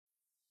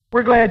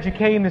We're glad you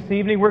came this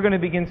evening. We're going to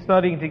begin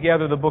studying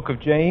together the book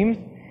of James,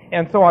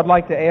 and so I'd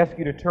like to ask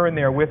you to turn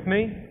there with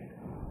me.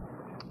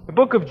 The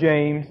book of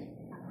James,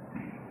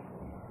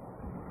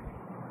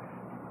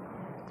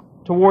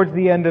 towards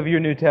the end of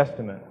your New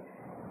Testament.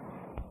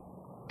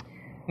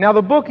 Now,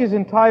 the book is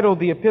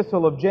entitled the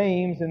Epistle of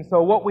James, and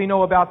so what we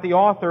know about the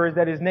author is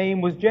that his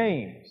name was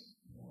James.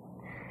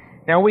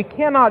 Now, we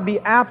cannot be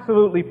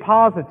absolutely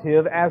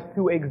positive as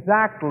to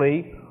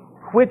exactly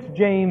which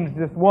James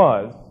this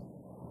was,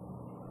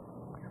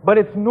 but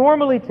it's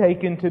normally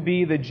taken to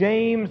be the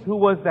James who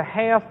was the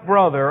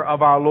half-brother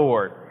of our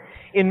Lord.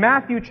 In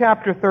Matthew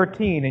chapter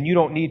 13, and you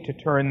don't need to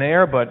turn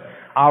there, but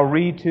I'll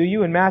read to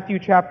you. In Matthew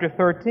chapter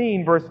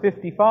 13, verse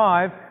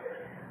 55,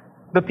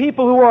 the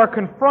people who are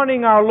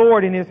confronting our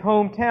Lord in His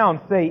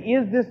hometown say,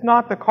 "Is this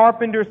not the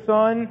carpenter's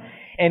son?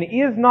 And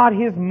is not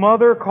his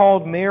mother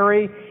called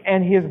Mary?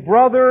 And his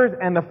brothers?"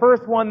 And the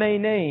first one they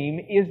name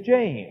is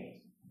James.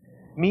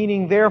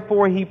 Meaning,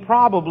 therefore, he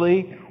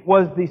probably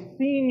was the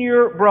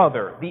senior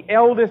brother, the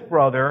eldest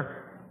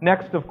brother,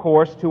 next, of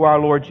course, to our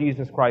Lord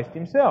Jesus Christ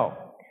Himself.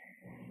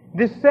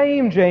 This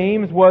same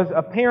James was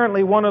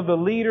apparently one of the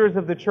leaders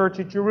of the church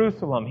at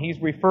Jerusalem.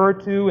 He's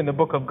referred to in the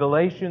book of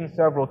Galatians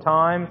several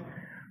times,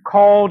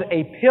 called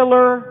a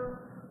pillar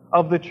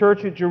of the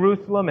church at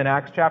Jerusalem in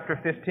Acts chapter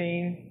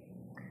 15.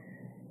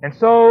 And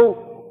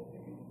so,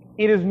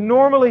 it is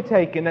normally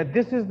taken that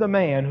this is the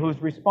man who's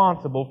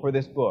responsible for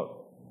this book.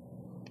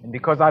 And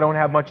because I don't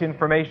have much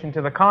information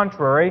to the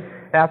contrary,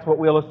 that's what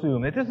we'll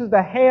assume, that this is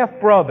the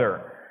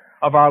half-brother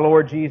of our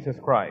Lord Jesus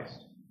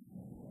Christ.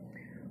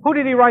 Who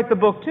did he write the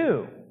book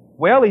to?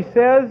 Well, he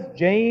says,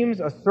 James,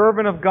 a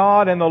servant of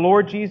God and the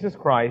Lord Jesus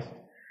Christ,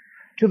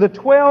 to the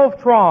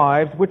 12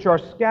 tribes which are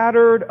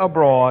scattered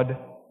abroad,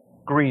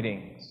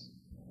 greetings.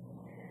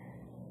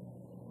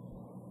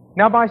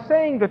 Now, by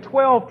saying the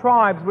 12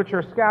 tribes which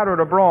are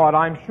scattered abroad,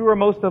 I'm sure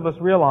most of us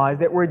realize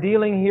that we're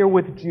dealing here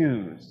with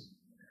Jews.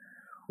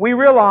 We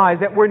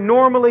realize that we're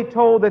normally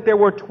told that there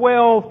were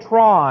 12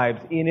 tribes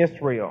in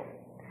Israel.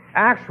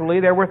 Actually,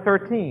 there were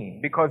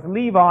 13, because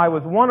Levi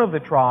was one of the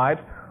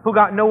tribes who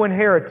got no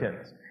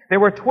inheritance.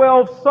 There were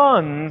 12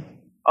 sons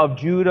of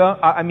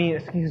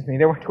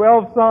there were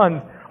 12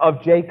 sons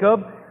of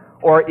Jacob,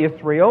 or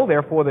Israel,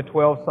 therefore the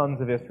 12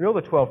 sons of Israel,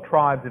 the 12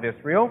 tribes of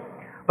Israel.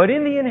 But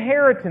in the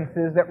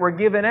inheritances that were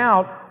given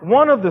out,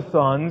 one of the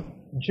sons,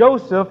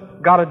 Joseph,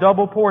 got a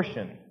double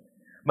portion.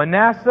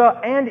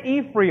 Manasseh and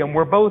Ephraim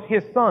were both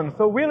his sons,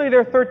 so really there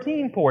are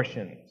 13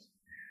 portions.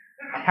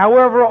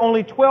 However,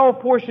 only 12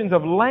 portions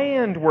of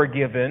land were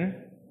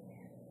given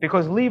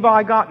because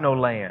Levi got no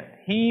land.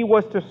 He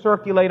was to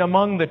circulate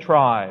among the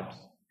tribes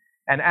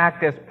and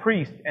act as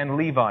priest and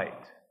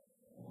Levite.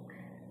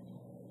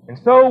 And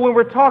so when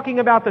we're talking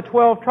about the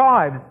 12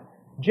 tribes,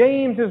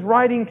 James is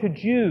writing to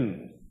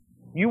Jews.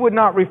 You would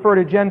not refer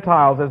to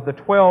Gentiles as the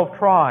 12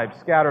 tribes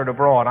scattered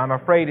abroad. I'm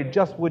afraid it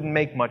just wouldn't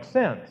make much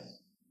sense.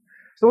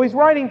 So he's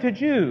writing to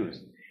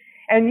Jews.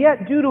 And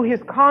yet, due to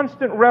his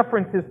constant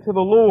references to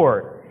the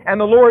Lord and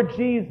the Lord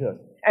Jesus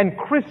and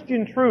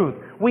Christian truth,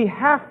 we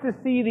have to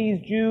see these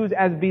Jews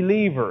as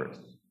believers.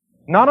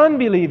 Not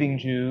unbelieving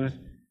Jews,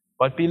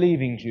 but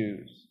believing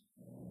Jews.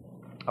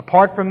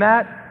 Apart from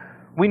that,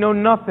 we know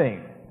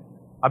nothing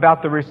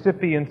about the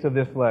recipients of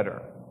this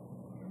letter.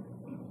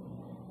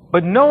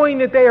 But knowing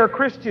that they are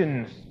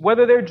Christians,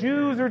 whether they're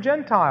Jews or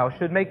Gentiles,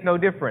 should make no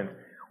difference.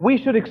 We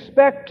should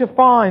expect to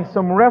find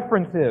some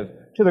references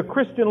to the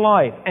Christian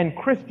life and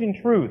Christian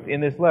truth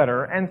in this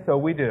letter, and so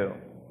we do.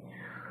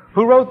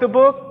 Who wrote the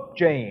book?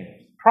 James,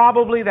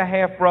 probably the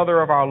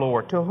half-brother of our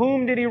Lord. To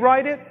whom did he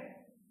write it?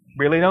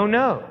 Really don't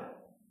know.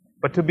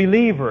 But to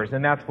believers,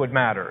 and that's what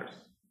matters.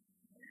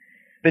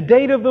 The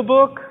date of the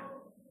book?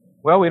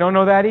 Well, we don't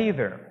know that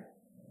either.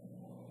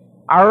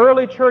 Our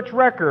early church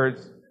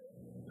records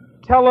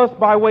tell us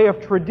by way of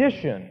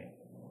tradition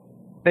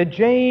that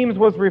James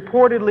was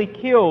reportedly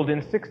killed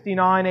in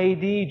 69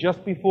 AD,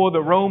 just before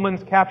the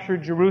Romans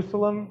captured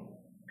Jerusalem.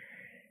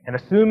 And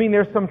assuming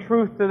there's some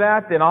truth to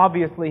that, then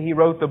obviously he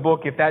wrote the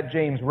book, if that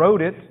James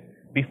wrote it,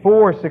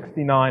 before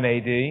 69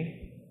 AD.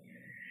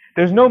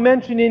 There's no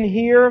mention in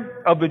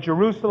here of the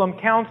Jerusalem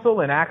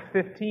Council in Acts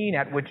 15,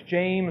 at which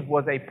James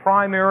was a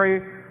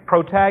primary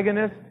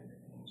protagonist.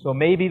 So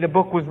maybe the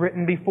book was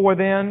written before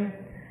then.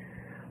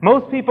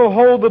 Most people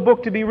hold the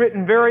book to be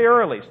written very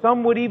early.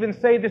 Some would even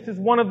say this is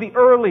one of the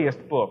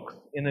earliest books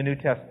in the New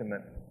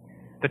Testament.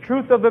 The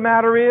truth of the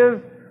matter is,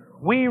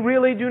 we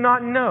really do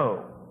not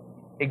know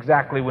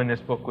exactly when this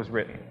book was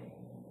written.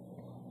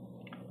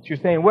 So you're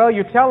saying, well,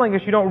 you're telling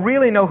us you don't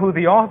really know who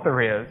the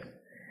author is,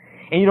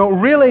 and you don't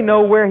really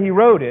know where he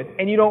wrote it,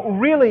 and you don't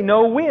really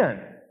know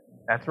when.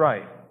 That's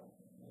right.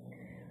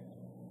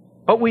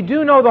 But we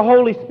do know the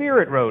Holy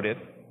Spirit wrote it,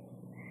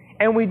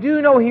 and we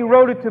do know he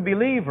wrote it to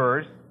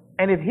believers.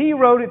 And if he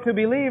wrote it to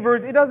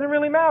believers, it doesn't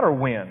really matter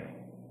when.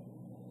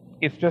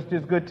 It's just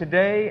as good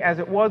today as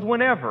it was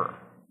whenever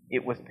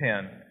it was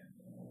penned.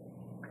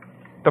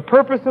 The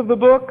purpose of the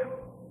book?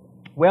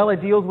 Well,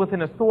 it deals with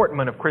an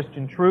assortment of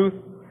Christian truth.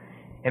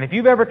 And if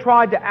you've ever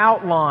tried to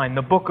outline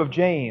the book of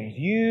James,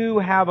 you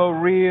have a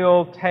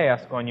real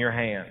task on your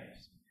hands.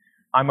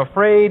 I'm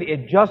afraid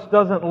it just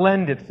doesn't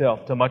lend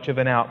itself to much of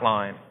an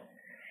outline.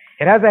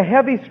 It has a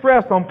heavy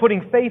stress on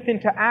putting faith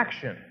into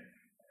action,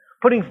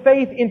 putting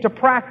faith into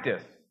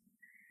practice.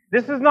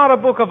 This is not a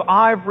book of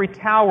ivory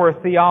tower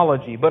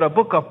theology, but a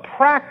book of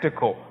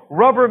practical,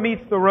 rubber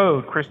meets the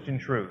road Christian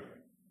truth.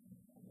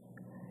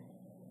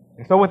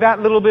 And so with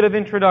that little bit of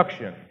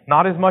introduction,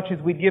 not as much as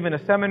we'd give in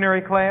a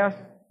seminary class,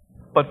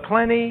 but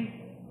plenty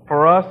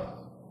for us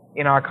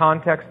in our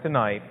context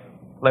tonight,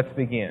 let's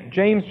begin.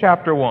 James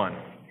chapter 1.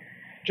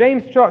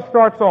 James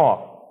starts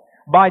off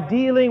by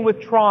dealing with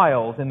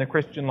trials in the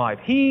Christian life.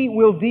 He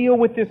will deal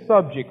with this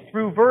subject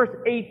through verse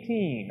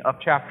 18 of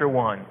chapter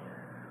 1.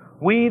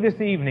 We this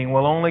evening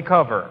will only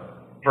cover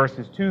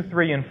verses 2,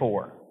 3, and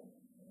 4.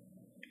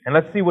 And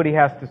let's see what he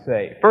has to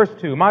say. Verse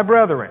 2, my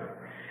brethren,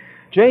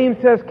 James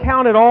says,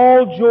 count it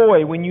all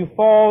joy when you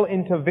fall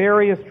into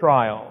various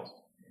trials,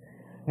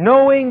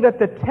 knowing that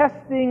the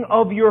testing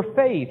of your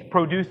faith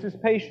produces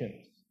patience.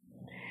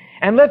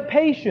 And let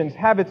patience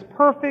have its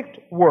perfect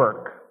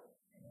work,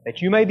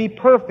 that you may be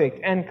perfect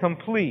and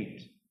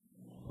complete,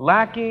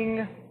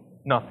 lacking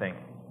nothing.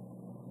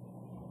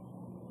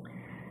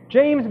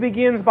 James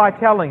begins by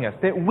telling us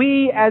that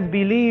we as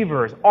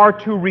believers are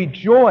to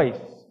rejoice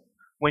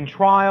when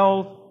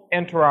trials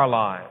enter our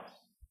lives.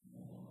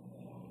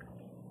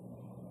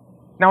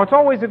 Now, it's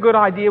always a good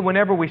idea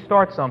whenever we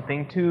start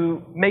something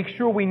to make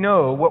sure we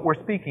know what we're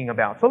speaking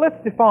about. So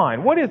let's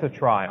define, what is a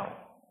trial?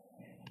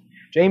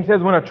 James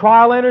says, when a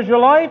trial enters your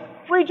life,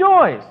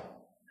 rejoice.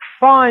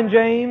 Fine,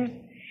 James.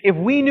 If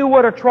we knew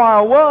what a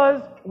trial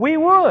was, we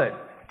would.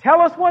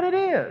 Tell us what it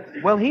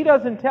is. Well, he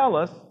doesn't tell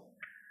us,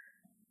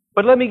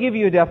 but let me give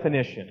you a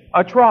definition.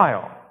 A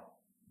trial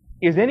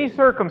is any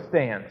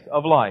circumstance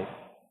of life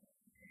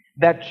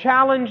that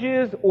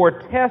challenges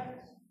or tests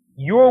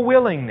your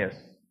willingness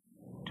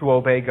to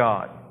obey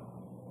God.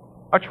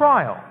 A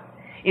trial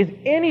is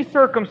any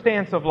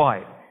circumstance of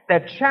life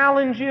that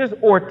challenges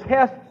or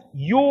tests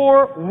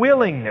your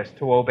willingness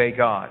to obey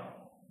God.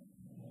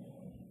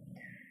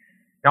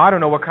 Now, I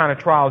don't know what kind of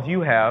trials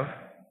you have.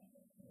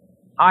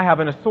 I have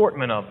an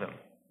assortment of them.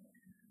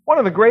 One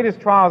of the greatest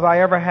trials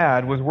I ever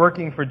had was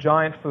working for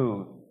Giant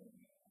Food.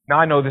 Now,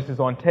 I know this is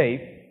on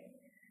tape,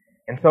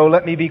 and so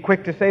let me be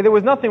quick to say there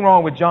was nothing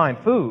wrong with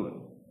Giant Food.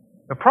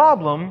 The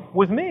problem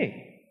was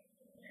me.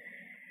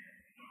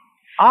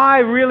 I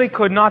really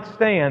could not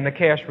stand the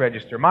cash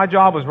register. My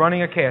job was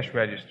running a cash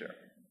register,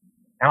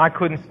 and I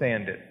couldn't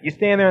stand it. You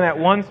stand there in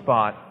that one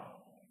spot,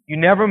 you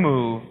never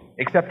move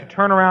except to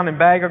turn around and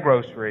bag a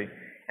grocery,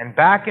 and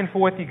back and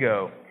forth you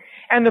go.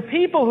 And the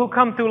people who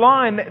come through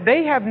line,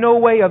 they have no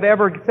way of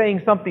ever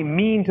saying something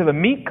mean to the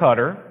meat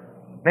cutter.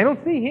 They don't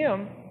see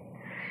him.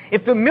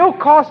 If the milk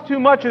costs too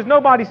much, there's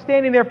nobody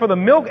standing there for the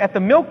milk at the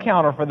milk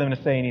counter for them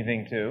to say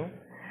anything to.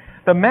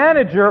 The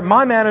manager,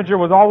 my manager,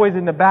 was always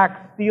in the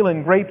back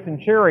stealing grapes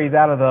and cherries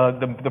out of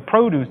the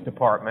produce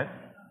department.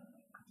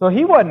 So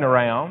he wasn't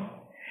around.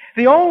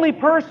 The only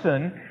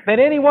person that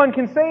anyone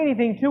can say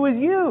anything to is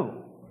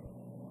you.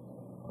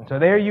 And so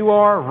there you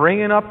are,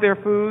 ringing up their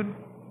food,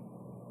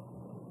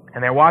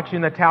 and they're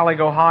watching the tally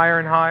go higher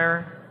and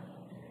higher.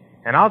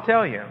 And I'll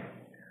tell you,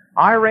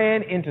 I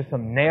ran into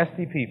some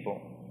nasty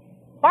people.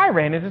 I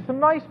ran into some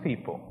nice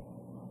people.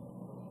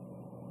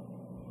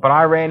 But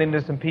I ran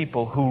into some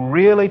people who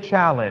really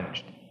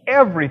challenged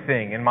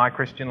everything in my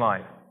Christian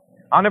life.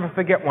 I'll never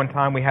forget one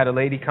time we had a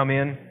lady come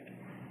in.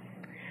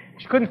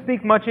 She couldn't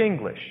speak much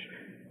English.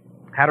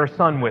 Had her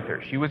son with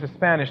her. She was a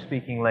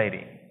Spanish-speaking lady.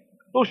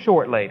 A little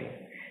short lady.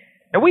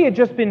 Now, we had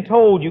just been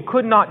told you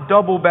could not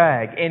double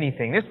bag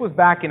anything. This was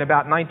back in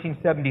about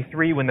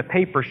 1973 when the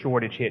paper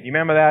shortage hit. You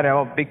remember that?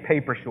 Oh, big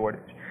paper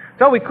shortage.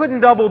 So we couldn't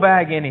double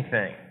bag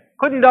anything.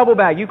 Couldn't double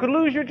bag. You could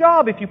lose your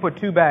job if you put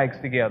two bags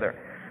together.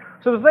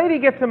 So this lady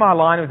gets in my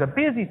line. It was a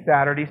busy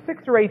Saturday,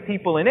 6 or 8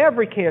 people in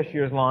every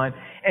cashier's line,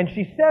 and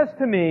she says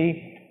to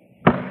me,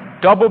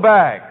 double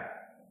bag.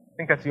 I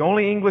think that's the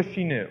only English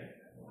she knew.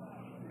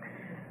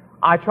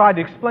 I tried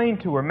to explain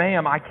to her,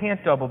 ma'am, I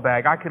can't double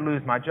bag. I could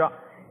lose my job.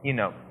 You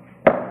know,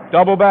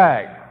 double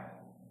bag.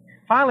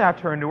 Finally, I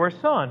turned to her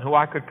son, who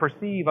I could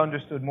perceive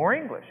understood more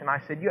English, and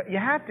I said, you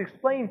have to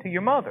explain to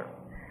your mother.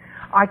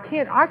 I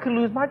could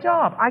lose my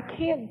job. I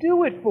can't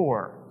do it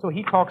for her. So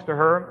he talks to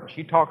her, and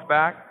she talks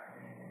back.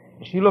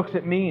 And she looks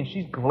at me, and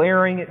she's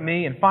glaring at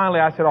me. And finally,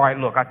 I said, all right,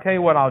 look, I'll tell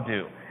you what I'll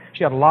do.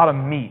 She had a lot of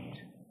meat.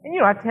 And,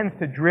 that tends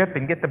to drip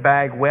and get the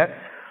bag wet.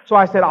 So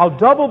I said, I'll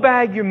double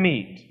bag your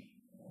meat.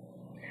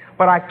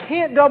 But I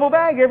can't double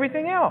bag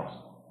everything else.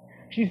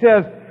 She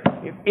says,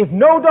 if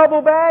no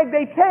double bag,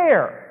 they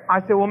tear.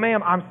 I said, well,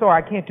 ma'am, I'm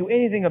sorry, I can't do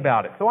anything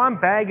about it. So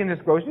I'm bagging this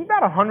grocery. It's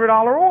about a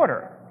 $100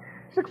 order.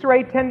 6 or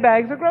 8, 10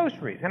 bags of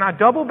groceries. And I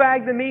double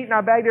bagged the meat and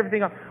I bagged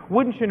everything up.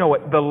 Wouldn't you know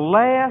it, the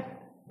last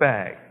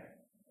bag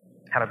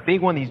had a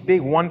big one, these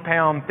big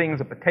 1-pound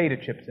things of potato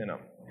chips in them.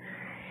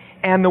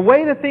 And the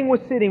way the thing was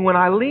sitting, when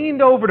I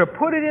leaned over to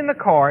put it in the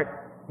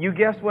cart, you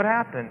guess what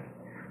happened?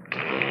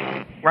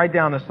 Right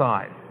down the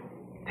side.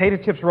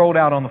 Potato chips rolled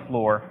out on the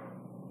floor.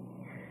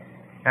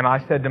 And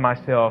I said to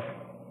myself,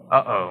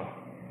 uh-oh.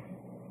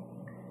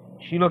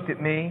 She looked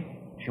at me.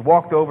 She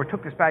walked over,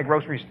 took this bag of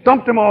groceries,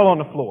 dumped them all on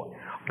the floor.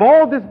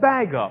 Balled this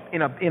bag up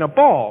in a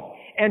ball.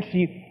 And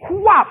she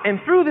whop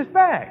and threw this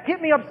bag.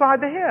 Hit me upside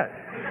the head.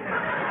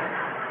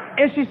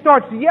 And she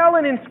starts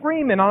yelling and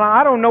screaming. And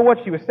I don't know what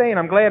she was saying.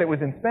 I'm glad it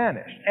was in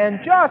Spanish. And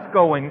just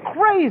going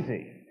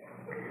crazy.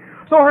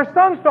 So her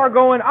son started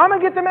going, I'm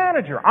going to get the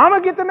manager. I'm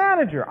going to get the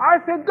manager. I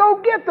said,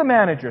 go get the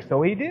manager.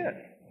 So he did.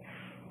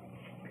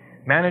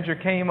 Manager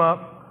came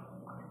up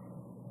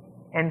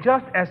and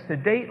just as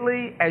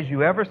sedately as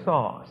you ever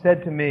saw,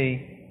 said to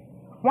me,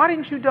 why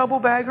didn't you double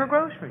bag her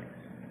groceries?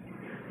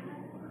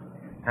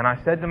 And I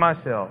said to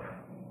myself,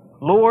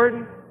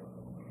 Lord,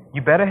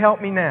 you better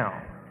help me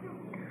now,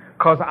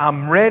 because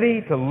I'm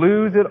ready to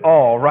lose it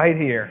all right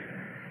here.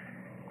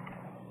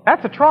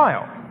 That's a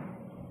trial.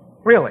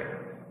 Really.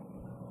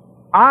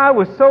 I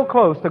was so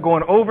close to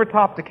going over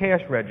top the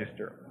cash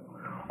register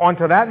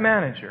onto that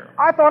manager.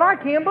 I thought, I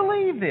can't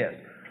believe this.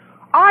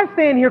 I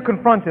stand here,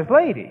 confront this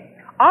lady.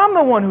 I'm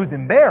the one who's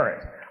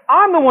embarrassed.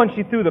 I'm the one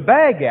she threw the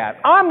bag at.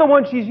 I'm the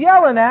one she's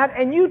yelling at,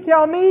 and you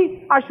tell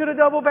me I should have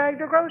double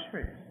bagged her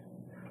groceries.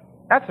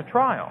 That's a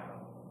trial.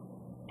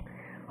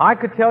 I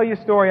could tell you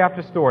story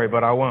after story,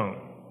 but I won't.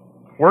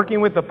 Working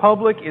with the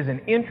public is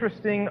an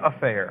interesting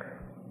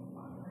affair.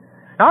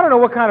 Now, I don't know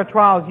what kind of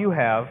trials you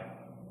have.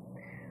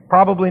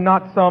 Probably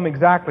not some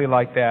exactly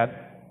like that.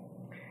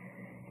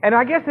 And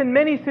I guess in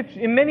many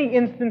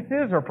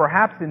instances, or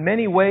perhaps in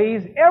many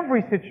ways,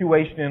 every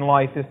situation in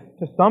life is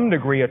to some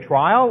degree a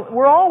trial.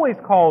 We're always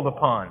called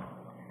upon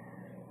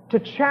to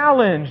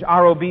challenge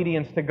our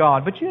obedience to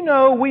God. But you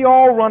know, we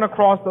all run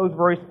across those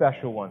very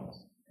special ones.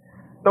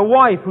 The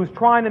wife who's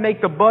trying to make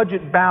the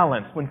budget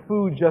balance when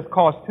food just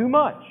costs too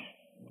much.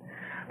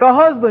 The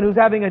husband who's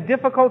having a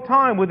difficult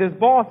time with his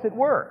boss at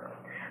work.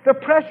 The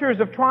pressures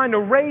of trying to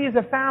raise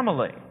a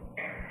family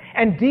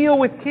and deal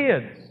with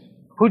kids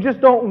who just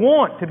don't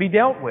want to be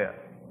dealt with.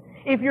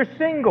 If you're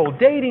single,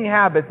 dating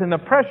habits and the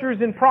pressures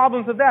and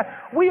problems of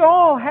that, we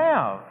all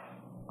have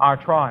our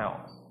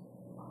trials.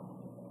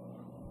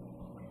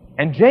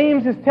 And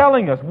James is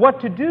telling us what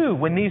to do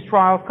when these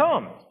trials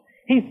come.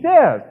 He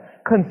says,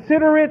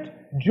 consider it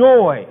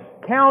joy.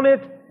 Count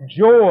it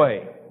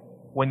joy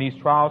when these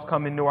trials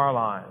come into our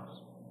lives.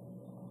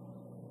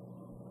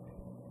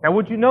 Now,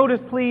 would you notice,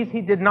 please,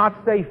 he did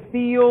not say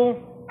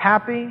feel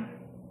happy.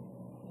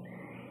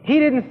 He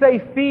didn't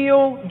say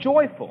feel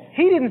joyful.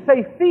 He didn't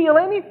say feel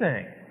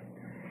anything.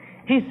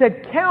 He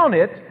said count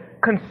it,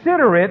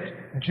 consider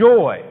it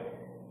joy.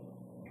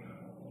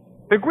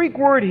 The Greek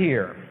word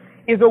here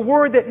is a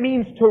word that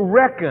means to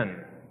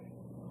reckon,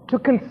 to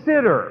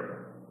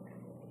consider,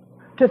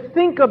 to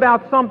think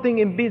about something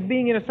and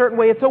being in a certain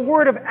way. It's a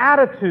word of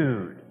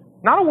attitude,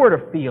 not a word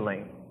of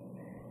feeling.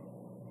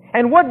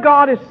 And what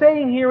God is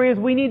saying here is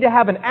we need to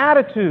have an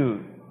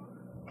attitude.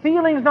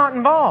 Feeling's not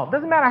involved.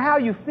 Doesn't matter how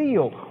you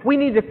feel. We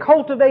need to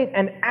cultivate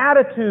an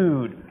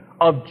attitude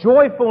of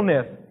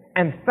joyfulness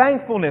and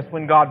thankfulness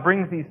when God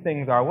brings these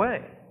things our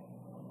way.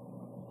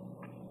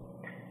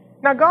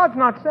 Now, God's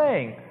not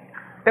saying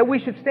that we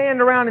should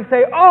stand around and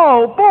say,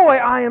 oh boy,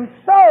 I am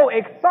so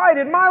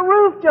excited, my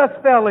roof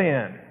just fell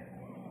in.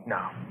 No.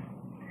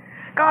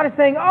 God is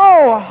saying,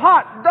 oh,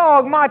 hot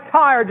dog, my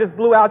tire just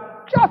blew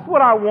out. Just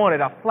what I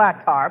wanted, a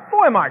flat tire.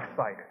 Boy, am I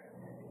excited.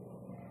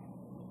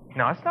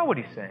 No, that's not what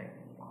he's saying.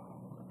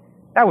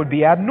 That would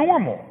be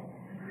abnormal.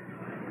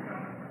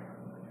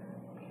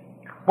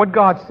 What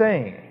God's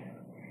saying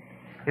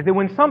is that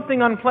when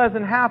something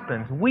unpleasant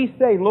happens, we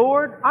say,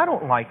 Lord, I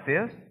don't like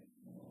this.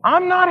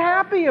 I'm not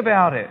happy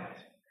about it.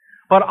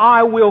 But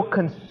I will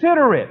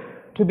consider it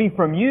to be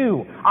from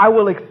you. I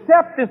will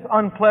accept this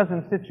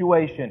unpleasant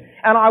situation,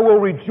 and I will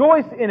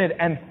rejoice in it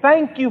and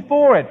thank you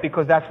for it,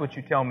 because that's what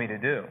you tell me to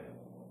do.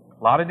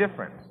 A lot of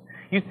difference.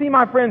 You see,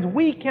 my friends,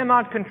 we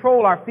cannot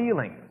control our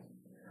feelings,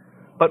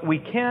 but we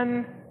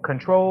can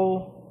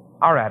control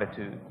our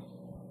attitudes.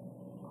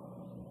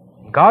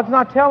 God's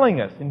not telling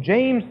us, and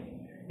James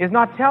is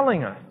not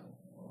telling us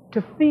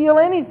to feel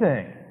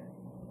anything,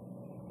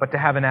 but to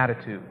have an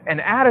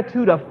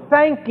attitude of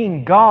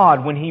thanking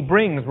God when He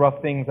brings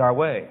rough things our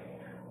way.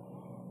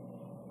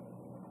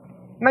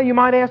 Now you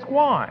might ask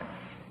why.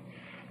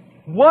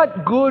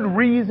 What good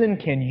reason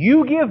can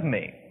you give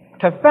me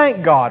to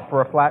thank God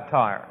for a flat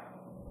tire?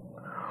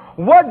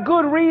 What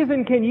good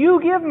reason can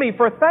you give me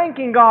for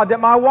thanking God that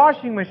my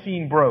washing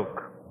machine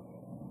broke?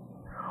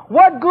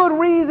 What good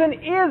reason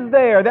is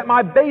there that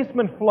my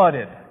basement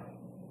flooded?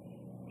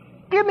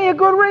 Give me a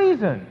good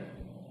reason.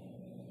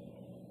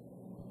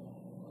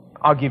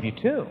 I'll give you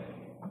two.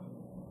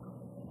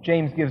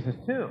 James gives us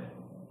two.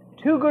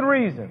 Two good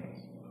reasons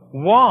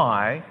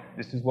why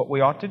this is what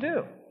we ought to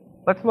do.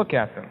 Let's look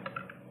at them.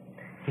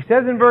 He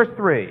says in verse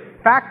 3,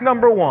 fact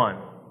number one,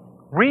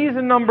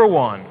 reason number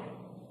one.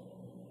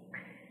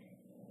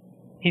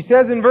 He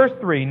says in verse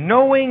 3,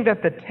 knowing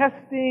that the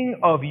testing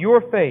of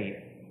your faith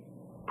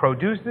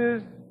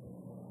produces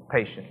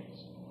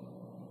patience.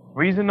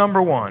 Reason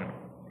number one,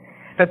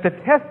 that the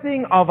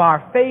testing of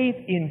our faith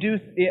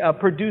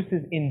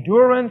produces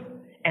endurance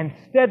and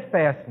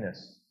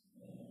steadfastness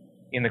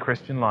in the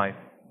Christian life.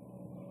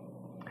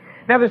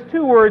 Now, there's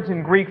two words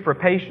in Greek for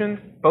patience,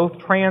 both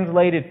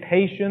translated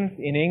patience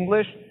in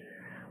English,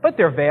 but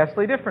they're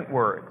vastly different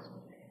words.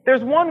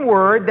 There's one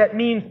word that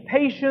means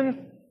patience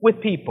with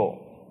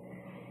people.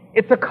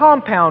 It's a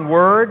compound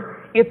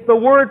word. It's the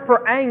word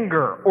for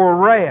anger or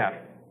wrath,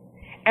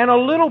 and a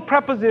little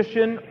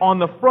preposition on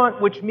the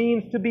front which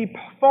means to be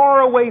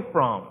far away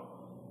from.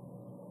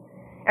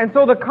 And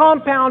so the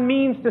compound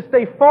means to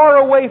stay far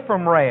away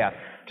from wrath,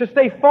 to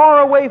stay far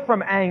away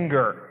from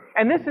anger.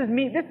 And this is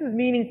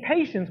meaning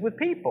patience with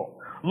people,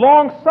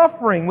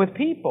 long-suffering with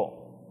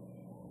people.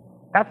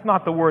 That's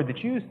not the word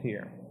that's used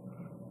here.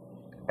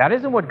 That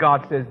isn't what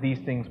God says these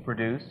things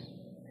produce.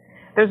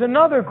 There's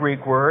another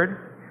Greek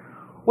word,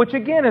 which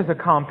again is a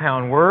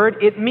compound word.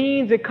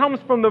 It comes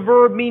from the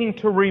verb meaning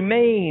to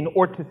remain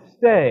or to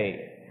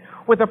stay,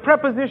 with a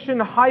preposition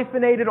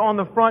hyphenated on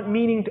the front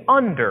meaning to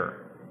under.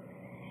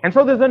 And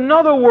so there's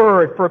another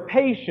word for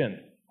patience,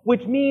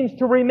 which means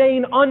to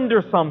remain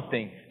under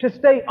something, to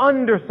stay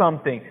under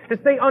something, to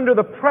stay under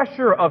the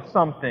pressure of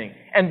something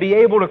and be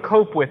able to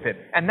cope with it.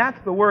 And that's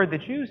the word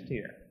that's used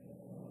here.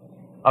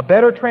 A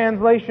better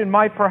translation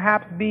might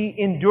perhaps be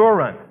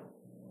endurance,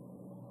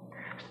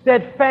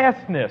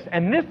 steadfastness.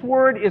 And this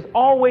word is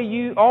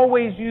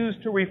always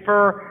used to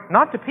refer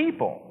not to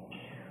people,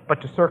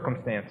 but to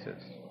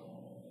circumstances.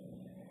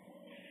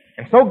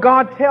 And so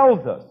God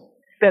tells us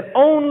that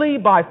only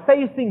by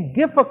facing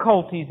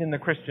difficulties in the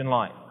Christian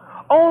life,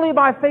 only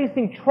by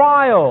facing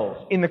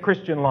trials in the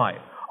Christian life,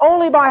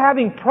 only by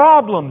having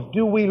problems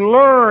do we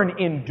learn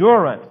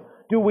endurance,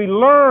 do we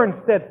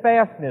learn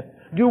steadfastness,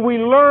 do we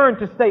learn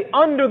to stay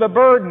under the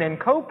burden and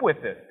cope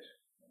with it.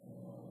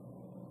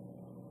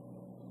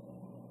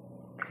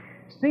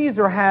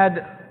 Caesar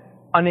had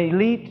an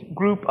elite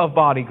group of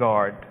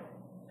bodyguards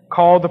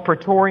called the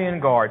Praetorian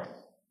Guards.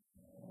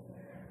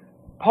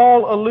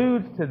 Paul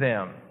alludes to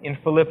them in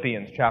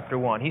Philippians chapter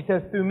 1. He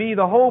says, "Through me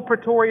the whole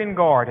Praetorian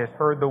Guard has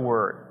heard the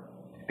word,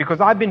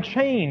 because I've been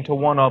chained to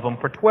one of them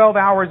for 12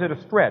 hours at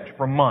a stretch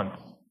for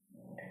months."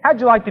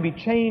 How'd you like to be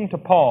chained to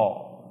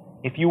Paul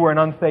if you were an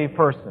unsaved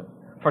person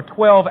for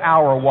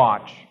 12-hour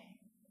watch?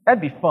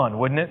 That'd be fun,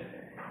 wouldn't it?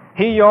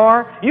 Here you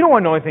are. You don't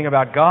want to know anything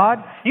about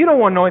God. You don't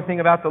want to know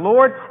anything about the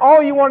Lord.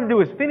 All you want to do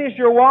is finish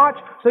your watch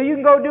so you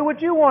can go do what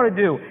you want to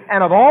do.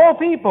 And of all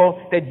people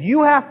that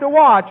you have to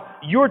watch,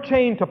 you're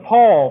chained to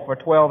Paul for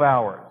 12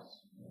 hours.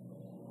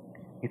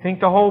 You think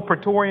the whole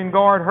Praetorian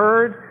Guard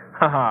heard?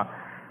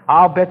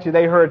 I'll bet you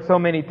they heard so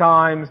many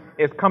times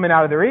it's coming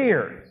out of their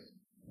ears.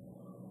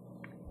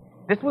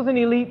 This was an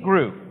elite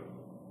group.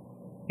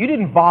 You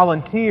didn't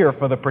volunteer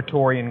for the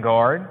Praetorian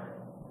Guard.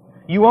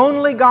 You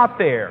only got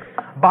there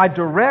by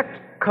direct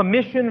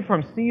commission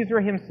from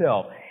Caesar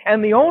himself.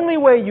 And the only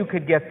way you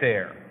could get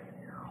there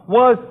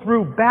was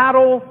through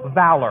battle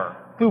valor,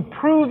 through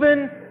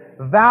proven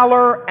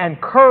valor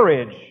and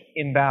courage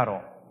in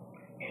battle.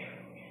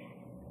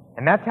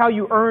 And that's how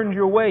you earned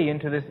your way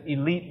into this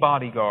elite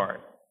bodyguard.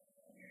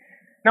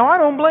 Now, I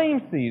don't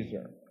blame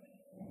Caesar.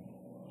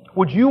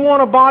 Would you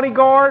want a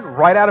bodyguard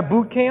right out of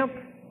boot camp?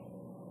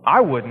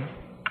 I wouldn't.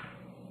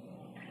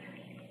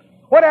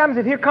 What happens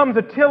if here comes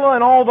Attila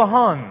and all the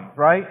Huns,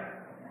 right,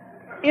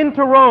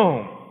 into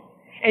Rome,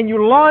 and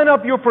you line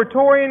up your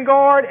Praetorian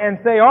Guard and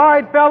say, "All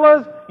right,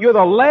 fellas, you're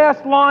the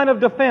last line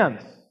of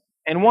defense."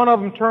 And one of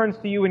them turns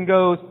to you and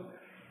goes,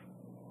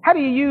 "How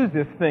do you use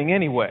this thing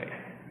anyway?"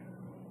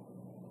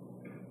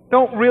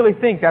 Don't really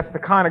think that's the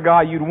kind of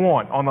guy you'd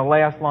want on the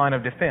last line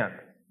of defense.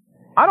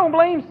 I don't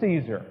blame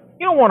Caesar.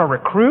 You don't want a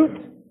recruit.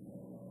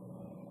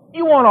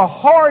 You want a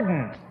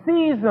hardened,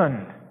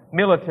 seasoned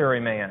military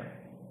man.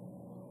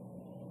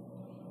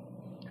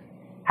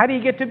 How do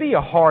you get to be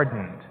a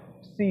hardened,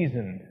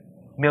 seasoned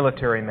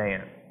military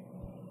man?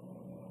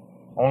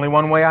 Only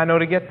one way I know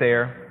to get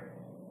there,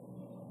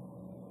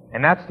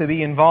 and that's to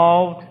be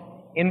involved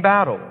in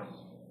battles.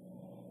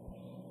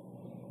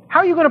 How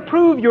are you going to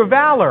prove your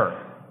valor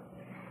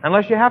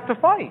unless you have to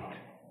fight?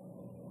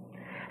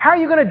 How are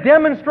you going to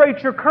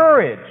demonstrate your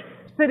courage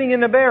sitting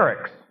in the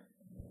barracks?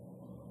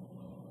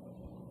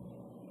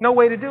 No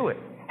way to do it.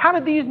 How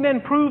did these men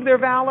prove their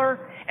valor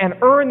and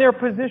earn their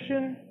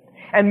position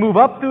and move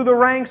up through the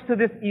ranks to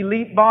this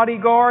elite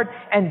bodyguard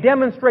and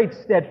demonstrate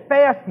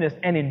steadfastness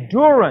and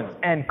endurance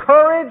and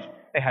courage?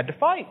 They had to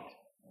fight.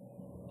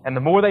 And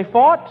the more they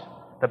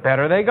fought, the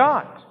better they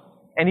got.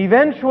 And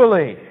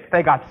eventually,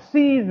 they got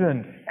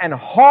seasoned and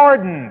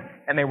hardened,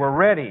 and they were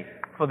ready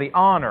for the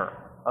honor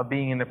of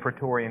being in the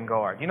Praetorian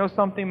Guard. You know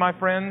something, my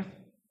friends?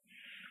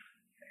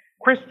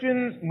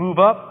 Christians move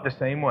up the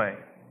same way.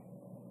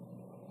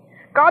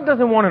 God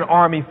doesn't want an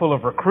army full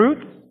of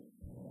recruits.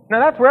 Now,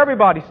 that's where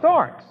everybody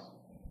starts.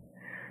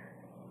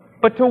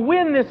 But to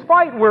win this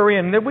fight we're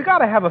in, we've got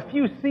to have a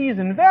few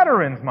seasoned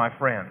veterans, my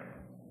friend.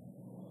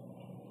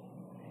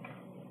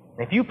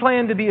 If you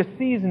plan to be a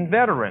seasoned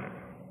veteran,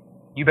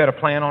 you better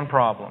plan on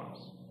problems.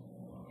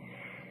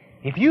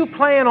 If you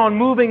plan on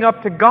moving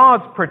up to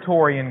God's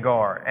Praetorian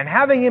Guard and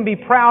having Him be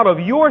proud of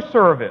your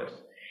service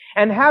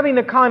and having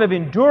the kind of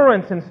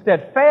endurance and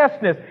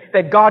steadfastness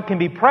that God can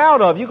be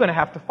proud of, you're going to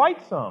have to fight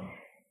some.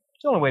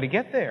 It's the only way to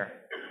get there.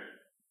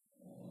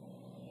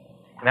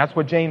 And that's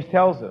what James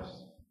tells us,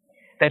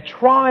 that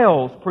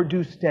trials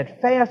produce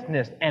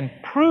steadfastness and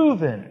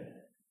proven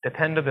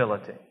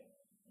dependability.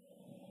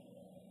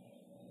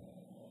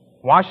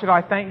 Why should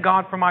I thank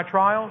God for my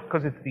trials?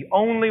 Because it's the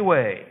only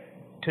way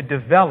to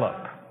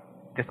develop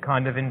this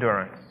kind of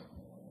endurance.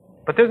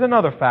 But there's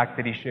another fact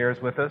that he shares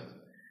with us,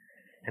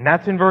 and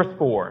that's in verse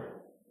 4.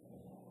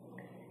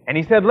 And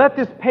he said, let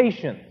this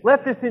patience,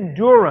 let this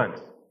endurance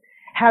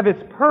have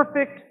its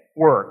perfect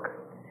work,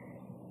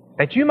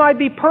 that you might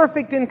be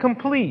perfect and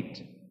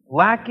complete,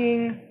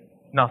 lacking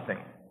nothing.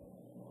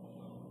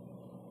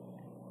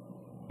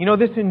 You know,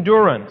 this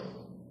endurance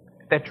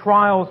that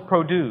trials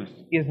produce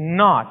is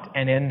not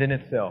an end in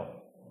itself.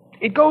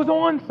 It goes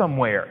on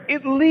somewhere.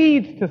 It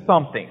leads to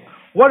something.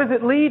 What does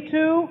it lead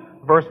to?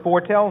 Verse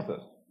 4 tells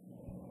us.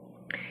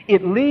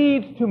 It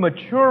leads to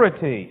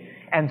maturity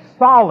and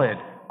solid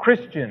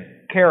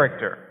Christian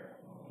character.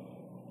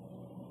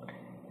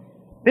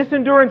 This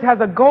endurance has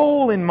a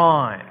goal in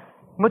mind,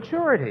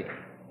 maturity.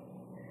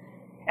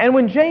 And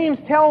when James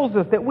tells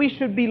us that we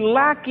should be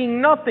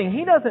lacking nothing,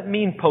 he doesn't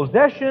mean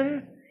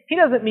possessions, he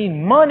doesn't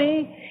mean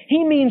money,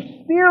 he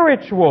means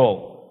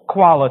spiritual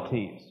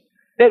qualities.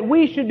 That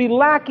we should be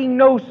lacking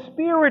no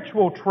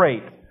spiritual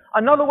traits.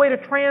 Another way to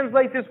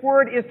translate this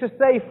word is to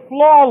say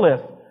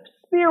flawless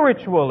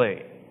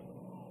spiritually.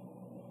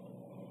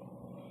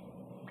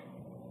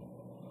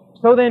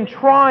 So then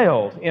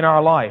trials in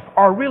our life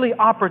are really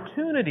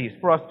opportunities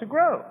for us to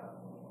grow.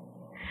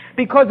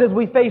 Because as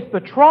we face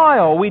the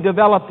trial, we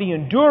develop the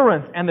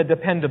endurance and the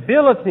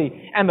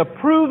dependability and the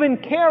proven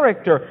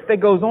character that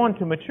goes on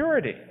to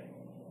maturity.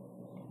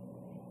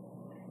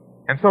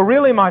 And so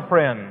really, my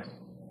friends,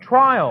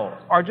 trials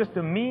are just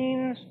a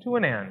means to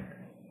an end.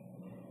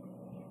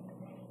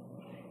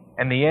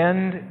 And the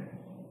end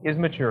is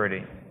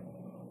maturity.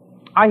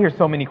 I hear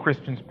so many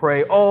Christians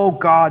pray, oh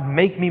God,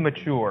 make me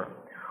mature.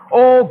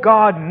 Oh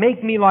God,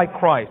 make me like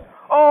Christ.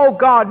 Oh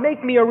God,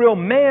 make me a real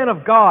man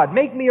of God.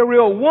 Make me a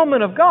real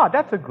woman of God.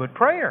 That's a good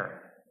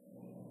prayer.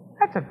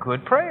 That's a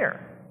good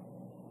prayer.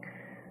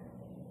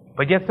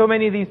 But yet so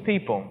many of these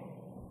people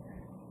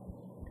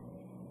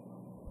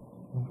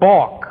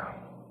balk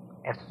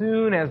as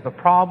soon as the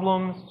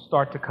problems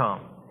start to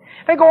come.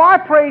 They go, I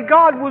prayed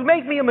God would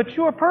make me a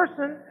mature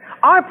person.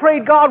 I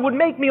prayed God would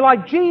make me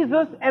like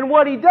Jesus, and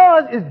what He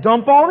does is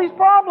dump all these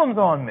problems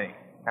on me.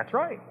 That's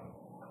right.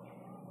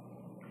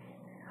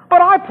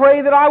 But I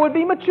prayed that I would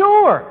be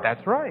mature.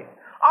 That's right.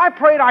 I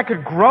prayed I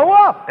could grow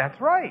up. That's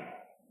right.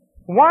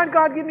 Why did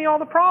God give me all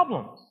the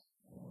problems?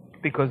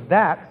 Because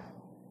that's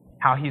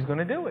how He's going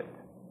to do it.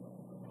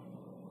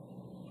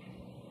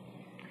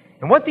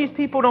 And what these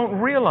people don't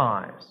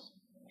realize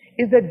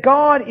is that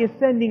God is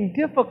sending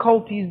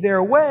difficulties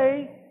their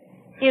way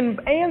in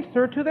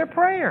answer to their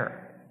prayer.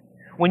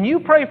 When you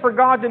pray for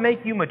God to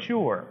make you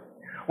mature,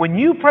 when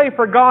you pray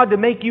for God to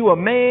make you a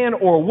man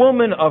or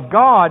woman of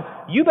God,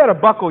 you better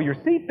buckle your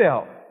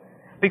seatbelt,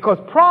 because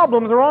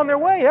problems are on their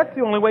way. That's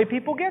the only way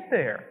people get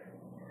there.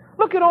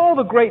 Look at all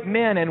the great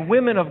men and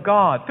women of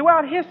God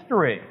throughout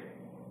history.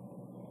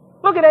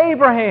 Look at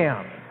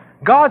Abraham.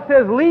 God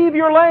says, leave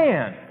your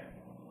land.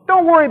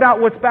 Don't worry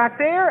about what's back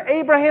there.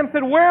 Abraham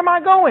said, where am I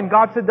going?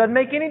 God said, doesn't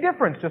make any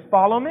difference. Just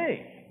follow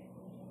me.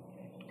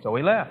 So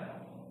he left.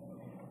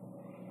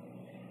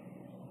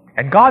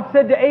 And God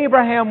said to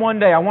Abraham one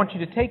day, I want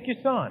you to take your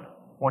son.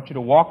 I want you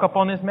to walk up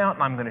on this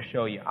mountain. I'm going to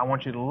show you. I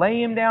want you to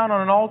lay him down on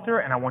an altar,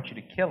 and I want you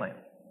to kill him.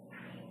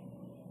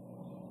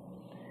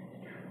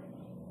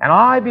 And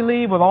I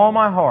believe with all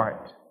my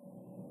heart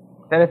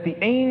that if the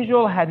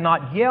angel had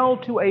not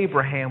yelled to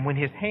Abraham when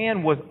his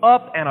hand was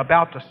up and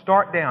about to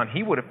start down,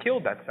 he would have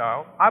killed that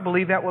child. I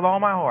believe that with all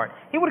my heart.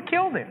 He would have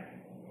killed him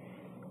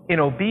in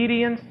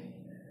obedience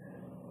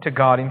to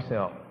God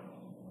Himself.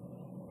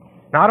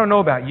 Now, I don't know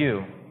about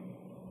you,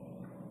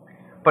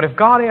 but if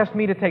God asked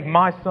me to take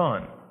my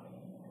son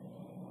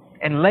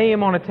and lay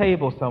him on a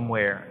table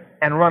somewhere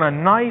and run a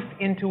knife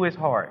into his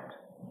heart,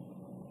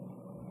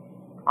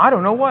 I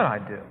don't know what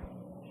I'd do.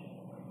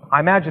 I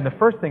imagine the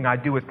first thing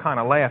I'd do is kind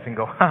of laugh and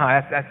go,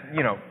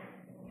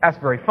 that's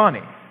very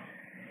funny.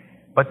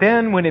 But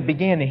then when it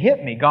began to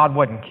hit me, God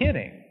wasn't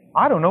kidding.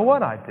 I don't know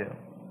what I'd do.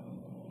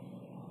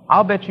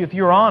 I'll bet you if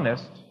you're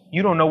honest,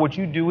 you don't know what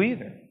you'd do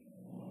either.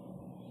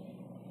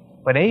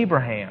 But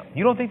Abraham,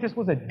 you don't think this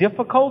was a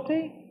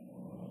difficulty?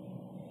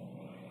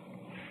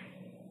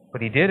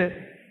 But he did it.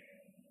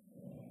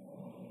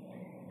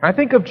 I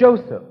think of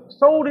Joseph,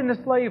 sold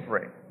into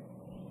slavery,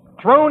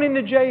 thrown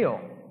into jail.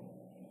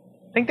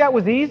 Think that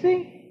was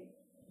easy?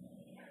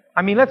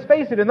 I mean, let's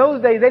face it, in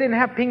those days they didn't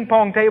have ping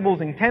pong tables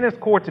and tennis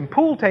courts and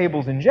pool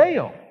tables in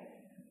jail.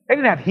 They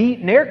didn't have heat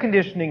and air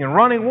conditioning and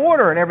running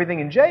water and everything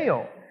in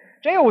jail.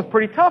 Jail was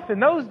pretty tough in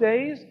those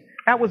days.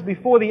 That was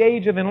before the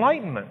age of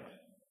enlightenment.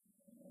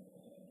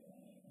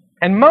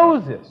 And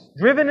Moses,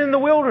 driven in the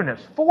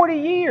wilderness, 40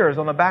 years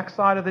on the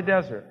backside of the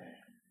desert.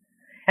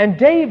 And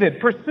David,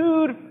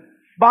 pursued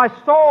by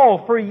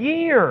Saul for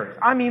years.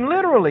 I mean,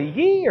 literally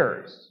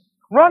years.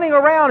 Running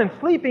around and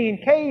sleeping in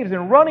caves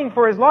and running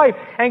for his life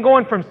and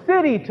going from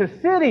city to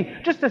city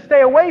just to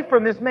stay away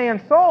from this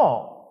man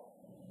Saul.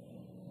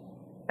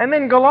 And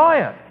then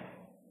Goliath.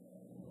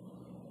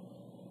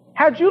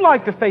 How'd you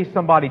like to face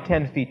somebody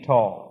 10 feet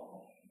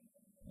tall?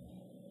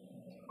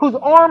 Whose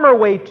armor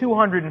weighed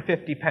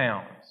 250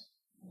 pounds?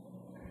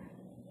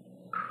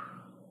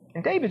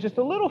 And David's just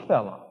a little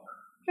fellow.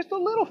 Just a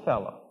little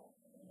fellow.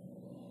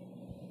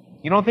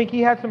 You don't think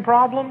he had some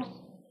problems?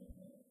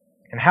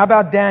 And how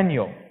about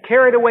Daniel?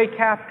 Carried away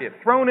captive,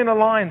 thrown in a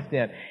lion's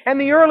den. And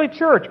the early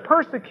church,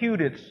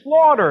 persecuted,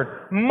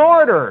 slaughtered,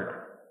 martyred.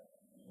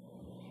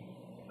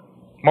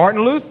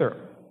 Martin Luther.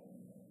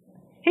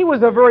 He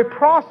was a very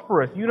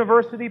prosperous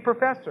university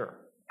professor.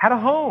 Had a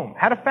home,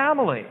 had a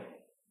family.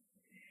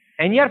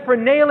 And yet for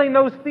nailing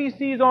those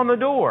theses on the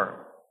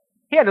door,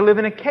 he had to live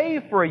in a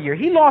cave for a year.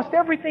 He lost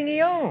everything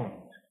he owned.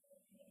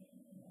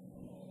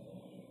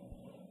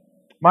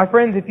 My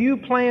friends, if you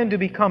plan to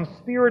become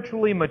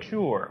spiritually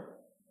mature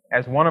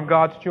as one of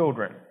God's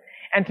children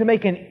and to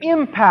make an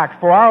impact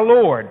for our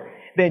Lord,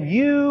 then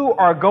you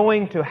are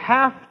going to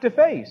have to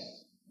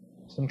face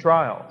some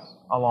trials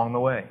along the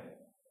way.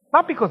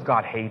 Not because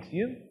God hates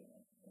you,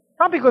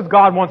 not because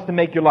God wants to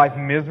make your life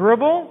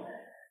miserable,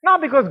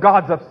 not because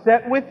God's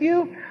upset with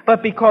you,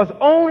 but because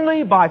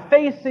only by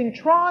facing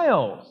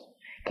trials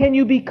can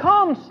you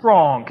become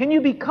strong, can you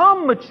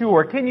become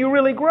mature, can you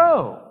really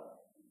grow.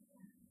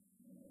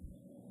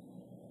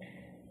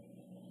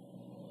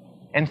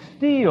 And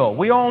steel,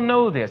 we all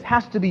know this,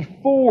 has to be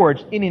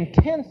forged in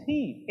intense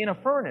heat in a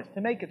furnace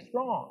to make it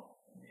strong.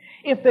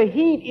 If the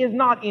heat is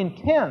not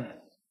intense,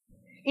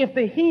 if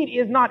the heat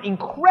is not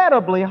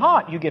incredibly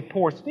hot, you get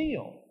poor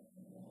steel.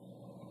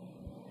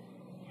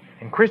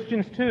 And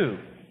Christians too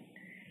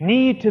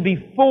need to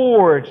be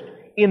forged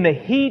in the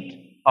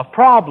heat of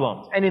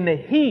problems and in the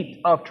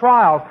heat of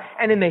trials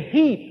and in the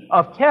heat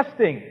of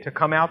testing to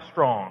come out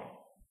strong.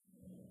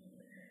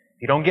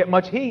 You don't get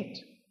much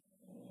heat.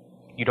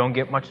 You don't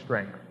get much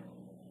strength.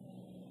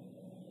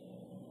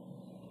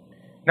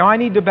 Now I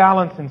need to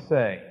balance and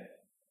say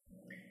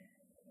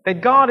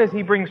that God, as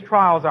He brings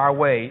trials our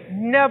way,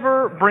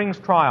 never brings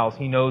trials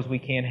He knows we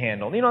can't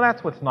handle. You know,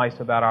 that's what's nice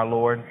about our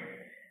Lord.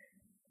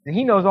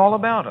 He knows all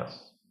about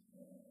us.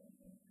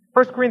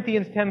 1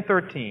 Corinthians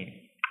 10:13.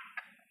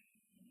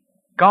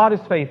 God is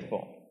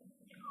faithful,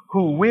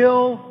 who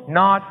will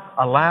not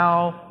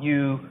allow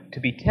you to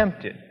be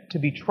tempted, to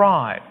be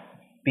tried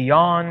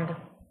beyond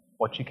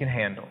what you can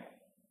handle.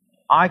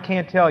 I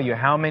can't tell you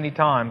how many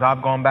times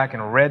I've gone back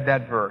and read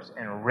that verse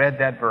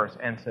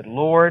and said,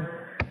 Lord,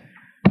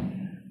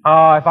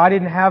 if I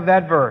didn't have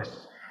that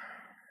verse.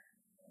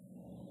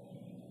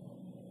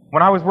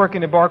 When I was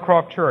working at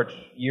Barcroft Church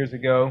years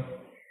ago,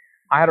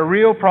 I had a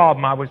real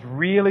problem. I was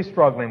really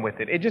struggling with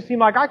it. It just seemed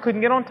like I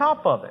couldn't get on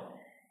top of it.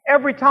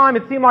 Every time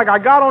it seemed like I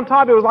got on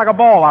top, it was like a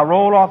ball. I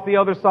rolled off the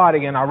other side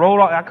again.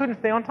 I couldn't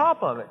stay on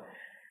top of it.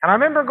 And I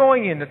remember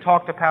going in to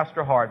talk to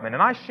Pastor Hardman,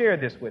 and I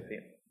shared this with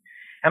him.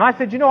 And I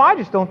said, I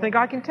just don't think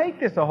I can take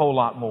this a whole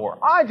lot more.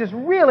 I just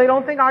really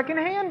don't think I can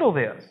handle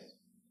this.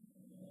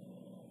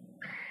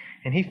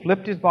 And he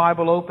flipped his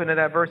Bible open to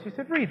that verse. He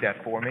said, read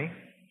that for me.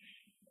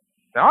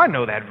 Now, I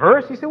know that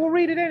verse. He said, well,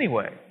 read it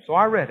anyway. So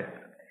I read it.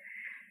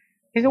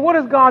 He said, what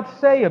does God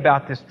say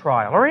about this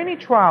trial or any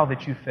trial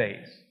that you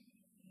face?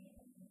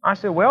 I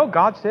said, well,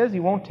 God says He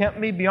won't tempt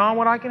me beyond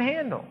what I can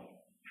handle.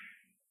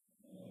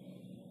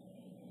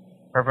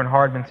 Reverend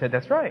Hardman said,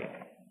 that's right.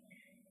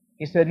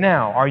 He said,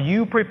 now, are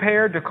you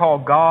prepared to call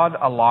God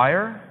a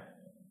liar?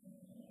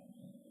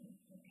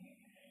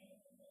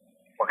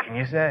 What can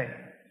you say?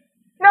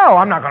 No,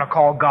 I'm not going to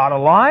call God a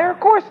liar. Of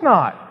course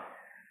not.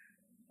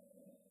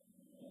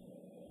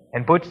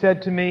 And Butch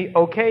said to me,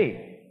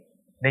 okay,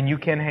 then you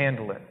can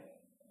handle it.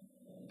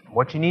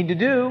 What you need to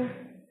do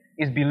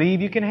is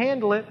believe you can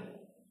handle it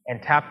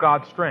and tap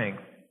God's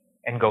strength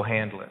and go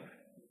handle it.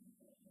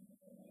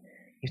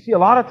 You see, a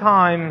lot of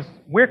times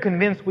we're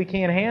convinced we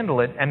can't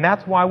handle it, and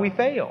that's why we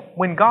fail.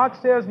 When God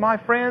says, my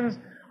friends,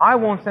 I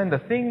won't send a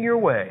thing your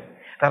way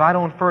that I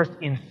don't first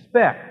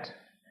inspect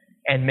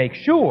and make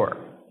sure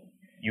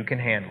you can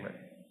handle it.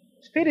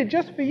 It's fitted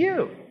just for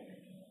you.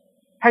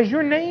 Has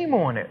your name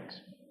on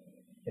it.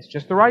 It's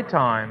just the right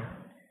time,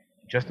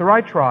 just the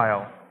right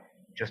trial,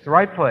 just the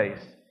right place,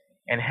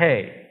 and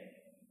hey,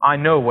 I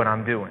know what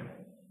I'm doing.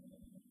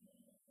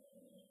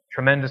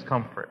 Tremendous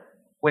comfort.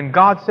 When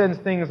God sends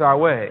things our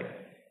way,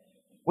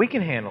 we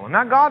can handle them.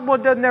 Now, God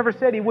never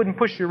said He wouldn't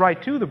push you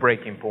right to the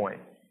breaking point.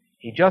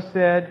 He just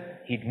said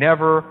He'd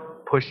never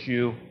push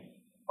you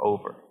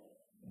over.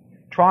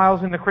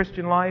 Trials in the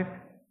Christian life,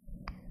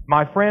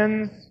 my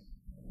friends,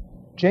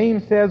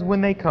 James says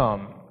when they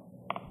come,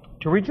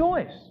 to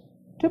rejoice,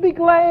 to be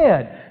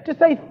glad, to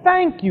say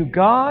thank you,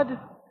 God,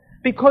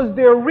 because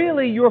they're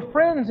really your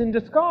friends in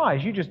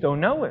disguise. You just don't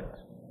know it.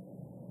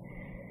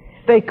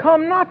 They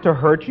come not to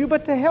hurt you,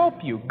 but to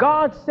help you.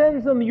 God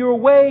sends them your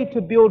way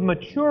to build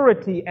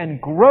maturity and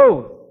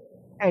growth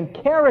and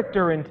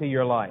character into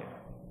your life.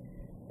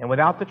 And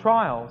without the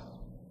trials,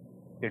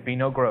 there'd be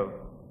no growth.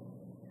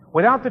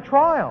 Without the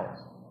trials,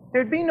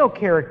 there'd be no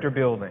character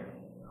building.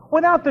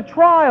 Without the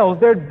trials,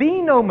 there'd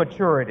be no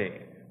maturity.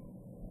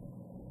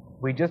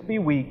 We'd just be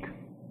weak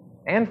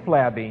and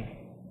flabby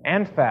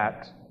and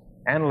fat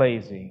and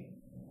lazy.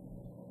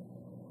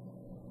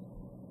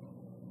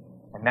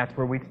 And that's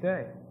where we'd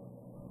stay.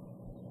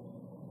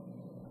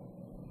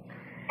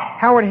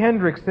 Howard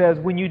Hendricks says,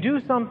 when you do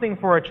something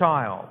for a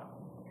child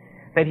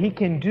that he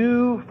can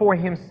do for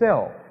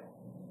himself,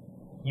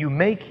 you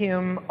make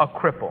him a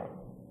cripple.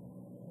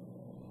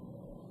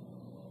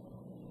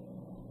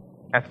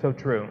 That's so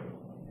true.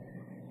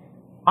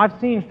 I've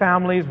seen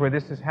families where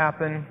this has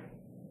happened.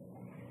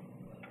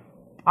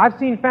 I've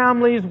seen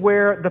families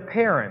where the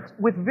parents,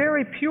 with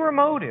very pure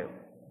motive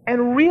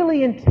and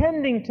really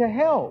intending to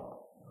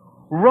help,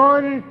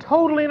 run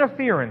total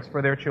interference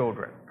for their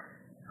children.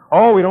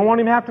 Oh, we don't want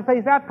him to have to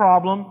face that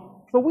problem,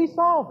 so we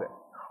solve it.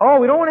 Oh,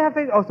 we don't want to have to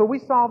face, oh, so we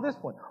solve this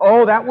one.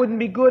 Oh, that wouldn't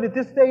be good at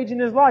this stage in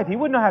his life. He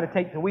wouldn't know how to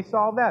take till we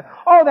solve that.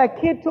 Oh,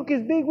 that kid took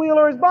his big wheel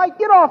or his bike.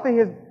 Get off of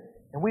his...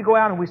 And we go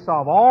out and we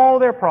solve all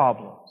their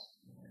problems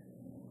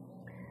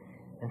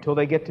until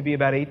they get to be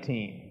about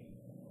 18.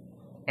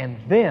 And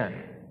then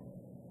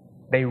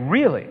they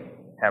really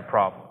have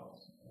problems.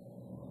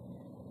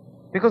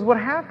 Because what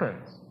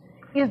happens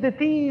is that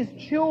these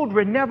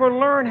children never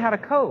learn how to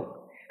cope.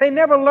 They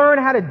never learn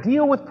how to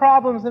deal with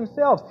problems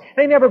themselves.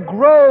 They never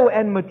grow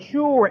and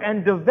mature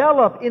and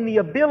develop in the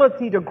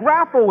ability to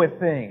grapple with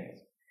things.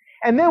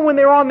 And then when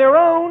they're on their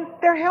own,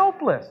 they're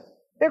helpless.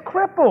 They're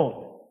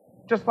crippled.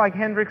 Just like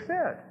Hendricks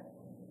said.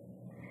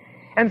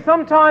 And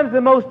sometimes the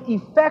most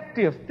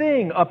effective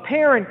thing a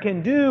parent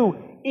can do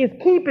is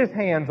keep his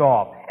hands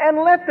off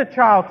and let the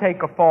child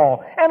take a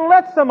fall and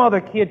let some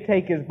other kid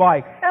take his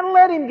bike and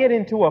let him get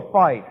into a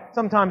fight.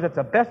 Sometimes that's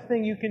the best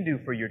thing you can do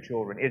for your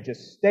children, is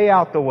just stay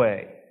out the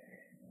way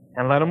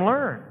and let them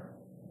learn.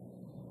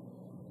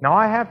 Now,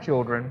 I have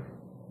children,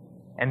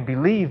 and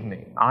believe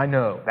me, I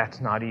know that's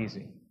not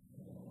easy.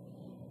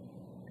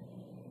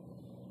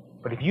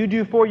 But if you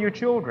do for your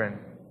children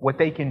what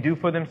they can do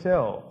for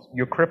themselves,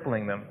 you're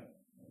crippling them.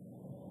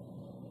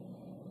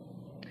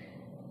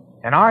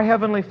 And our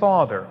Heavenly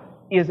Father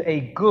is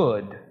a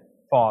good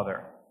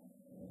Father.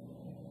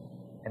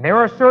 And there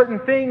are certain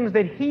things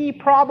that He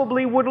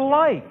probably would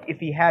like, if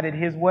He had it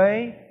His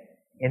way,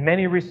 in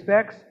many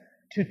respects,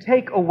 to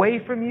take away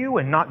from you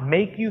and not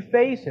make you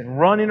face and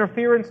run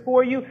interference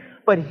for you.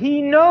 But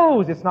He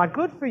knows it's not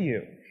good for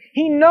you.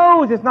 He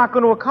knows it's not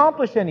going to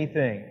accomplish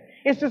anything.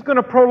 It's just going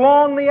to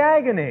prolong the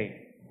agony.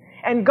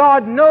 And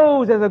God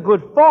knows, as a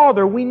good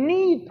Father, we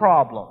need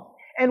problems.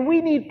 And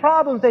we need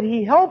problems that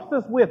He helps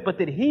us with, but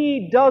that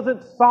He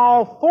doesn't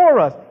solve for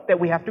us, that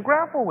we have to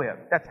grapple with.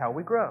 That's how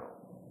we grow.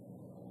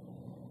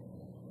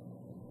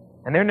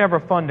 And they're never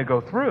fun to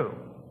go through.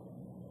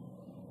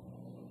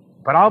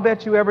 But I'll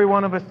bet you every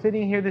one of us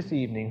sitting here this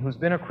evening who's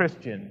been a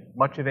Christian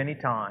much of any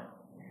time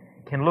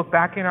can look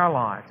back in our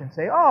lives and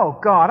say, oh,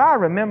 God, I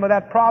remember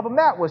that problem.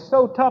 That was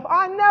so tough.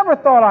 I never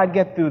thought I'd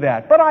get through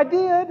that, but I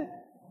did.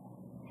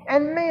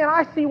 And man,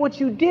 I see what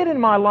you did in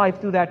my life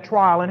through that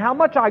trial and how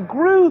much I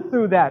grew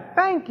through that.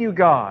 Thank you,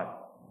 God.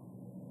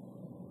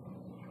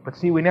 But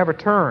see, we never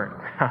turn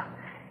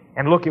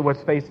and look at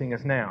what's facing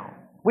us now.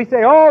 We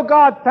say, oh,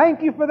 God,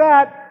 thank you for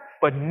that,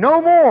 but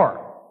no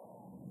more.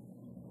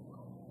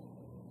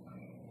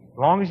 As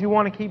long as you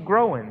want to keep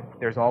growing,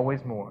 there's always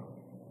more.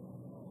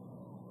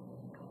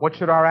 What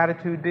should our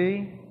attitude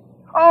be?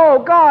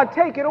 Oh, God,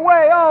 take it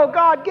away. Oh,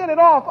 God, get it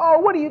off. Oh,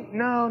 what do you...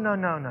 No.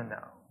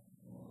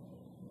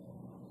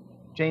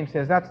 James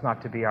says that's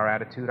not to be our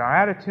attitude. Our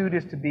attitude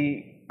is to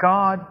be,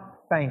 God,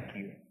 thank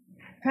you.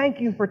 Thank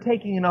you for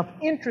taking enough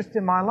interest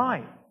in my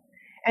life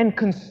and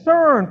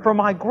concern for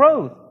my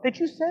growth that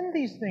you send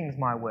these things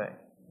my way,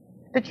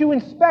 that you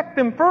inspect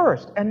them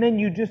first, and then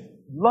you just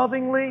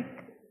lovingly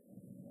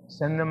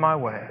send them my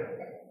way.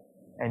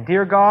 And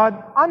dear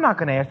God, I'm not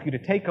going to ask you to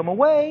take them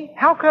away.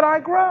 How could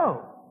I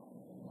grow?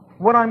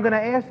 What I'm going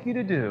to ask you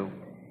to do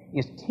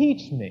is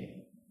teach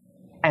me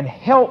and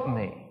help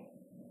me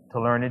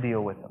to learn to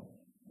deal with them.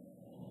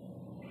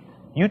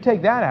 You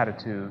take that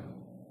attitude,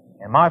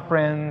 and my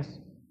friends,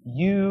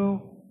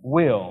 you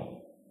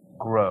will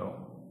grow.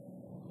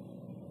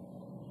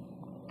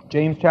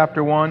 James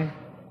chapter 1.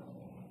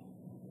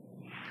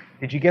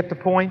 Did you get the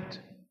point?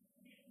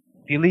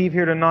 If you leave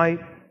here tonight,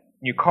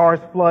 your car's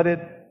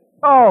flooded,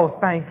 oh,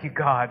 thank you,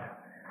 God.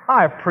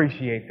 I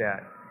appreciate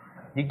that.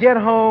 You get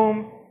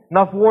home,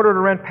 enough water to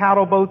rent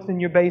paddle boats in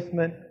your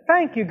basement.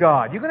 Thank you,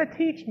 God. You're going to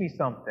teach me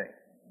something.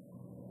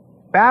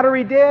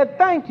 Battery dead?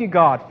 Thank you,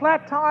 God.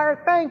 Flat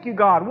tire? Thank you,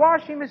 God.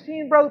 Washing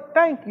machine broke?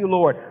 Thank you,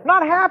 Lord.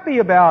 Not happy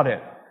about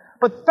it,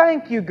 but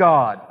thank you,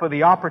 God, for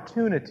the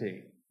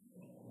opportunity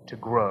to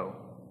grow.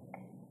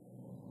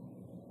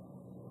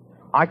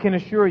 I can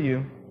assure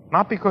you,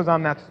 not because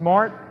I'm that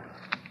smart,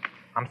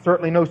 I'm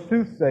certainly no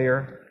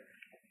soothsayer,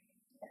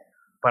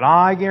 But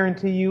I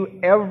guarantee you,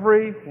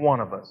 every one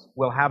of us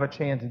will have a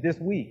chance this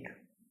week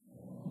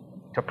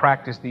to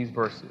practice these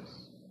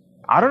verses.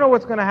 I don't know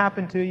what's going to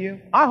happen to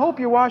you. I hope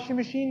your washing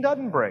machine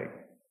doesn't break.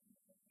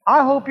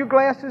 I hope your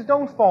glasses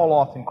don't fall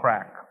off and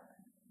crack.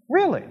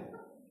 Really.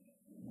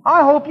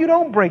 I hope you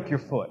don't break your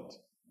foot.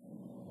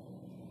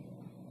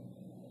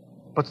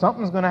 But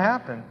something's going to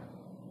happen.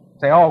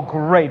 Say, oh,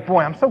 great.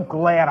 Boy, I'm so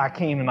glad I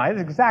came tonight.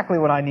 That's exactly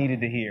what I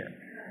needed to hear.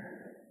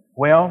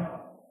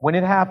 Well, when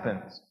it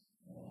happens,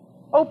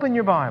 open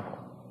your Bible.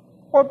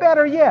 Or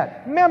better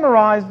yet,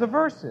 memorize the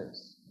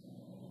verses.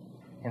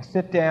 And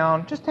sit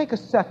down. Just take a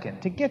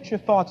second to get your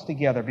thoughts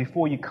together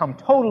before you come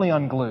totally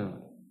unglued.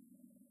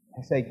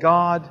 And say,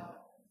 God,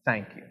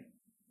 thank you.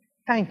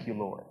 Thank you,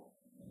 Lord.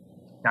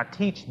 Now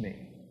teach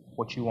me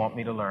what you want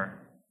me to learn.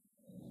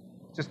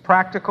 Just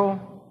practical?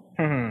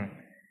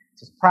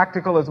 It's as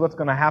practical as what's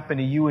going to happen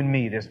to you and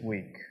me this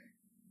week.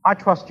 I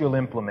trust you'll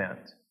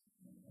implement.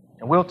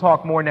 And we'll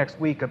talk more next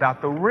week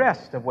about the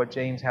rest of what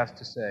James has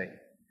to say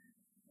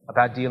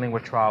about dealing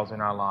with trials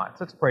in our lives.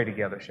 Let's pray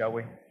together, shall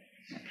we?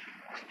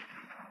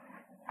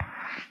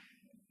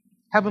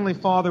 Heavenly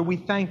Father, we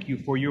thank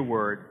you for your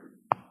word.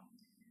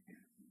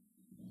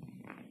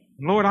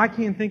 Lord, I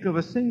can't think of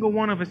a single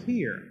one of us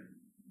here,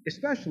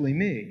 especially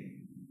me,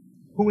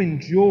 who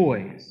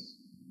enjoys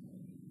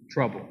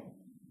trouble,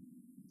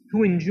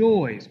 who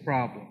enjoys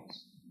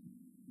problems.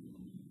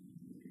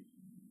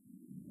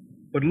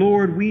 But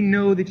Lord, we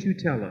know that you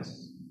tell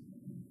us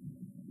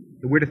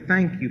that we're to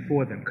thank you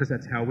for them because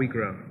that's how we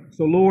grow.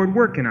 So Lord,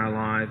 work in our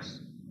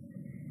lives.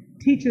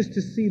 Teach us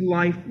to see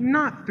life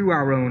not through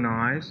our own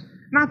eyes,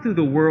 not through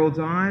the world's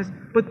eyes,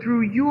 but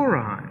through your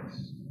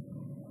eyes.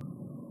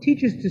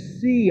 Teach us to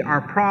see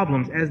our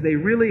problems as they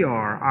really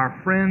are, our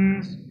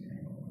friends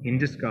in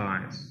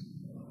disguise.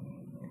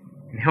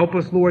 And help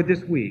us, Lord,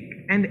 this week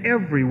and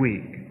every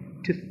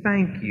week to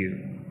thank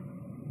you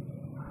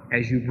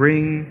as you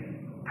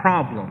bring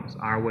problems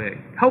our way.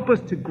 Help us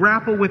to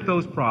grapple with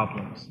those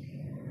problems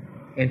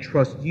and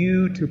trust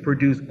you to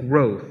produce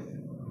growth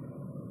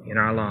in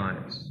our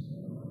lives.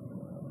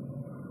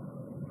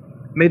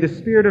 May the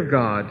Spirit of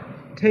God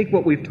take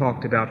what we've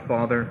talked about,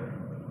 Father,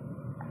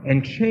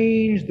 and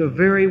change the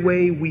very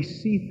way we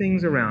see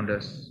things around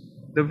us,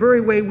 the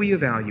very way we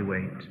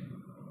evaluate,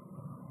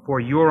 for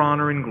your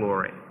honor and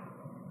glory.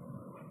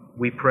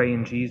 We pray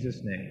in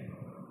Jesus' name.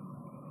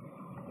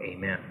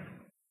 Amen.